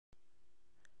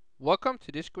Welcome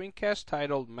to this screencast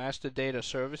titled Master Data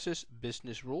Services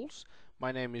Business Rules.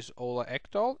 My name is Ola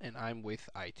Ekdahl and I'm with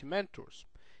IT Mentors.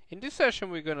 In this session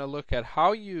we're going to look at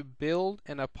how you build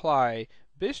and apply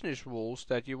business rules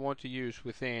that you want to use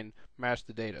within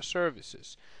Master Data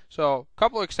Services. So a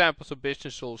couple of examples of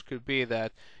business rules could be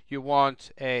that you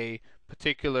want a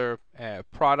particular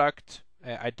product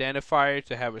identifier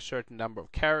to have a certain number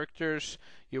of characters.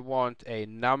 You want a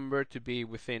number to be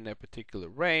within a particular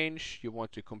range. You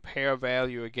want to compare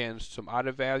value against some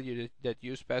other value that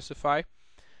you specify.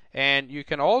 And you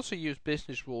can also use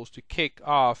business rules to kick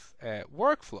off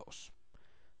workflows.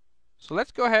 So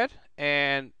let's go ahead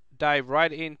and dive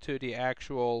right into the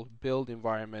actual build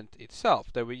environment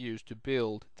itself that we use to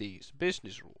build these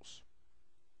business rules.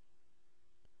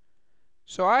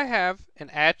 So I have an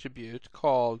attribute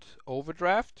called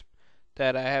overdraft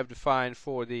that I have defined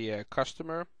for the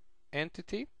customer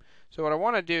entity. So what I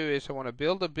want to do is I want to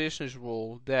build a business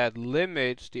rule that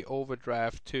limits the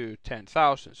overdraft to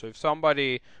 10,000. So if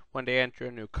somebody, when they enter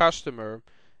a new customer,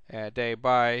 they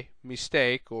by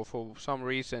mistake or for some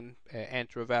reason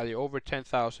enter a value over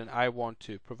 10,000, I want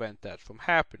to prevent that from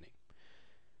happening.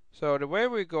 So the way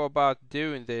we go about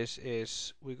doing this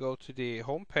is we go to the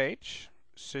home page,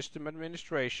 System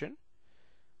Administration,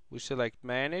 we select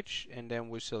Manage, and then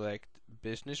we select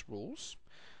Business Rules.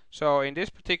 So in this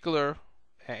particular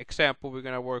example, we're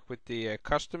going to work with the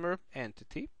customer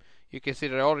entity. You can see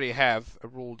that I already have a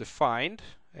rule defined.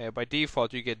 By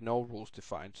default, you get no rules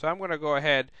defined. So I'm going to go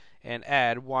ahead and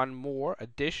add one more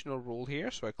additional rule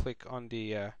here. So I click on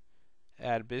the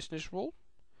Add Business Rule.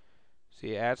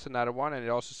 See, it adds another one, and it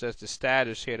also says the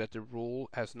status here that the rule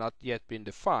has not yet been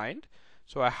defined.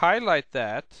 So I highlight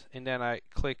that, and then I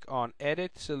click on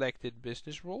Edit Selected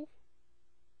Business Rule.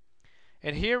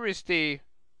 And here is the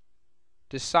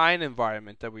design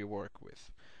environment that we work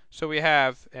with. So we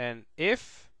have an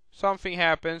if something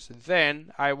happens,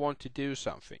 then I want to do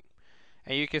something.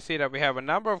 And you can see that we have a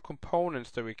number of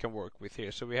components that we can work with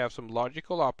here. So we have some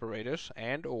logical operators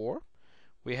and or.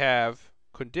 We have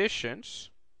conditions.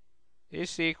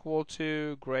 Is equal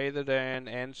to, greater than,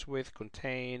 ends with,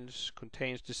 contains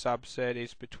the subset,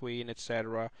 is between,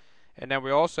 etc. And then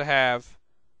we also have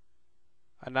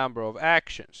a number of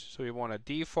actions. So we want to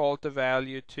default the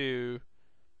value to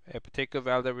a particular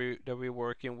value that we're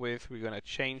working with. We're going to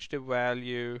change the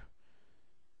value.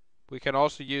 We can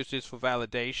also use this for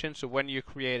validation. So when you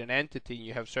create an entity and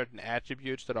you have certain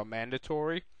attributes that are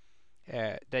mandatory,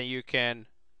 then you can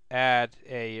add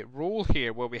a rule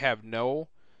here where we have no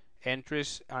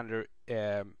entries under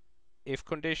if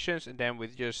conditions, and then we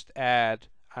just add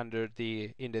under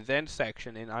in the then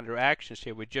section and under actions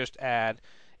here we just add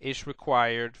is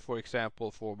required, for example,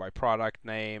 for my product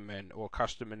name and or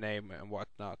customer name and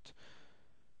whatnot.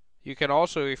 You can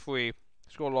also, if we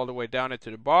scroll all the way down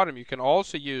into the bottom, you can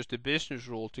also use the business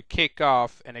rule to kick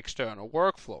off an external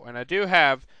workflow. And I do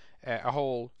have a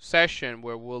whole session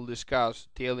where we'll discuss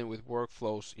dealing with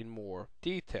workflows in more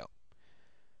detail.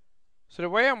 So the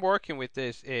way I'm working with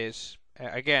this is,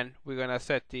 again, we're going to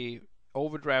set the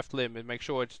overdraft limit, make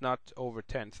sure it's not over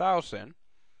 10,000.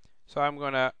 So I'm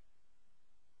going to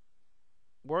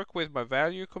work with my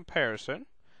value comparison,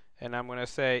 and I'm going to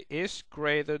say is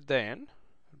greater than.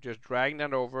 Just drag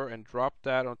that over and drop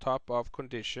that on top of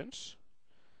conditions.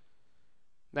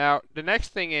 Now, the next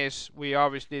thing is we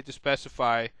obviously need to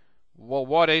specify, well,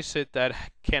 what is it that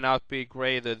cannot be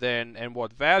greater than and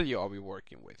what value are we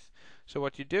working with. So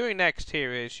what you're doing next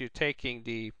here is you're taking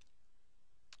the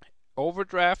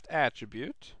overdraft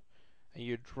attribute and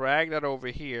you drag that over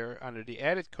here under the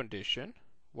edit condition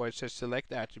where it says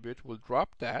select attribute. We'll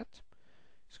drop that.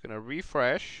 It's going to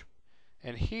refresh,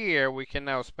 and here we can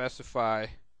now specify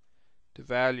the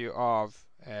value of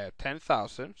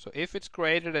 10,000. So if it's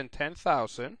greater than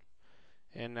 10,000,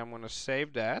 and I'm going to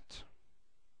save that,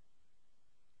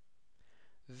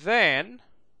 then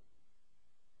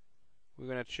we're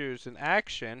going to choose an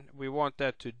action. We want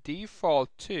that to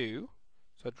default to,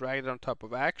 so drag it on top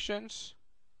of actions,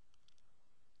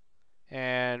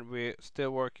 and we're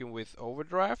still working with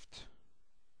overdraft,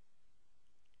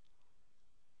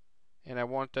 and I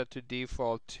want that to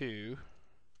default to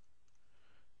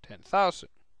 10,000.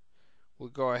 We'll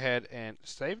go ahead and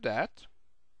save that.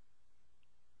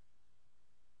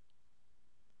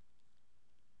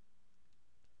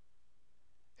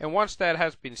 And once that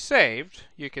has been saved,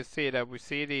 you can see that we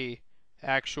see the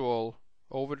actual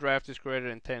overdraft is greater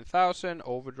than 10,000.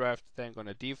 Overdraft is then going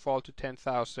to default to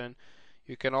 10,000.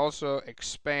 You can also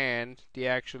expand the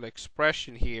actual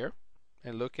expression here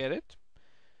and look at it.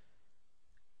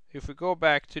 If we go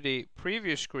back to the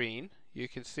previous screen, you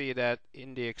can see that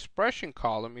in the expression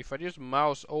column, if I just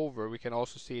mouse over, we can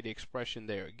also see the expression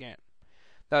there again.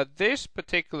 Now this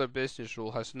particular business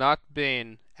rule has not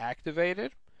been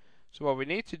activated, so what we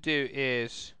need to do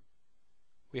is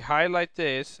we highlight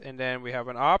this, and then we have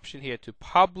an option here to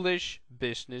publish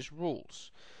business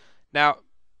rules. Now,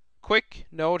 quick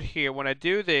note here, when I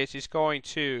do this, it's going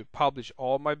to publish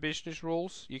all my business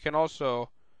rules. You can also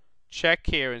check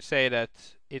here and say that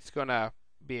it's gonna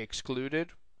be excluded.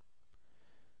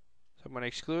 So I'm going to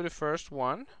exclude the first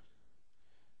one,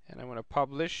 and I'm going to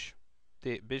publish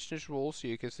the business rules, so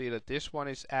you can see that this one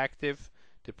is active.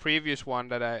 The previous one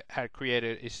that I had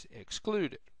created is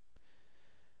excluded.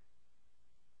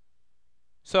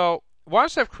 So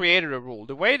once I've created a rule,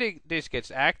 the way this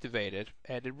gets activated,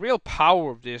 the real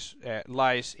power of this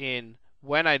lies in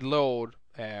when I load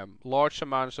large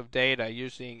amounts of data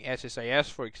using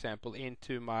SSIS, for example,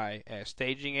 into my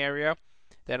staging area.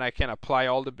 Then I can apply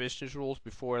all the business rules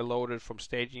before I load it from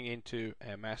staging into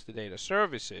master data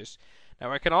services.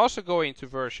 Now I can also go into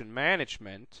version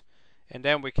management, and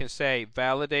then we can say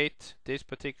validate this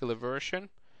particular version.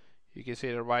 You can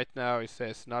see that right now it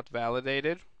says not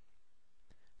validated.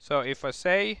 So if I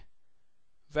say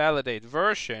validate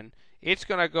version, it's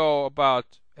going to go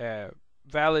about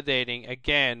validating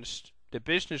against the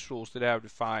business rules that I have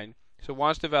defined. So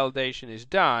once the validation is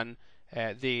done,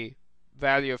 the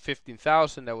value of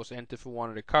 15,000 that was entered for one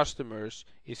of the customers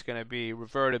is going to be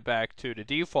reverted back to the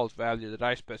default value that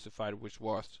I specified, which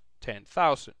was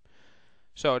 10,000.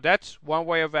 So that's one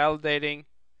way of validating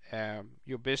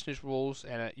your business rules,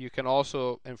 and you can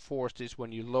also enforce this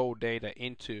when you load data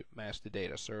into master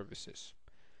data services.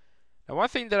 Now, one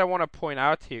thing that I want to point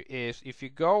out here is if you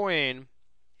go in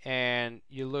and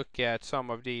you look at some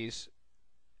of these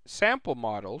sample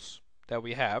models that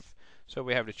we have, so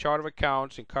we have the chart of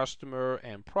accounts and customer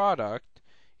and product.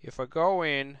 If I go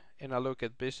in and I look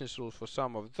at business rules for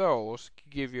some of those, it can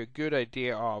give you a good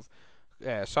idea of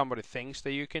some of the things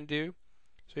that you can do.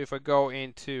 So if I go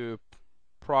into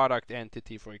product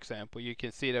entity, for example, you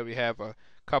can see that we have a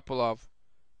couple of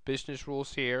business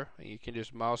rules here. You can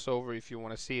just mouse over if you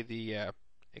want to see the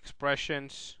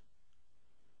expressions,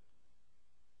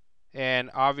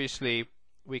 and obviously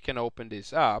we can open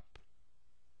this up.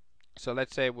 So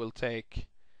let's say we'll take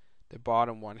the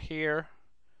bottom one here,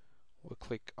 we'll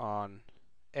click on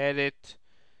edit,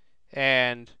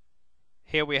 and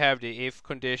here we have the if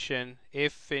condition.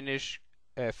 If finished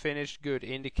good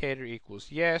indicator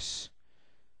equals yes,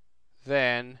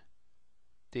 then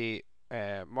the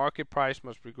market price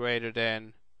must be greater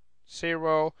than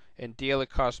 0, and dealer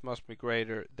cost must be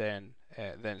greater than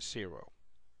 0.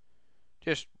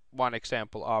 Just one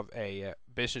example of a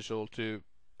business rule to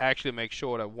actually make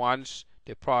sure that once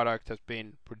the product has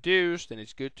been produced and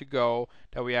it's good to go,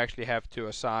 that we actually have to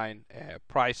assign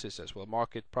prices as well,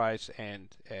 market price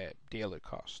and dealer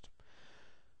cost.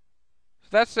 So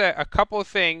that's a couple of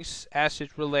things as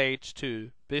it relates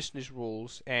to business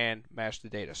rules and master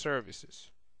data services.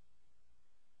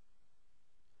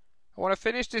 I want to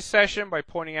finish this session by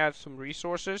pointing out some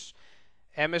resources.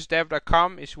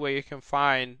 msdev.com is where you can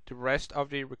find the rest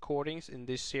of the recordings in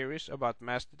this series about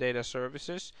master data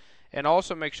services, and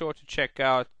also make sure to check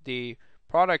out the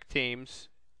product team's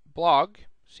blog,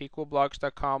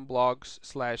 sqlblogs.com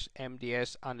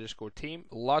blogs/mds_team.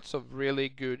 Lots of really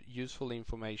good, useful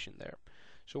information there.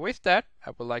 So with that,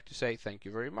 I would like to say thank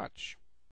you very much.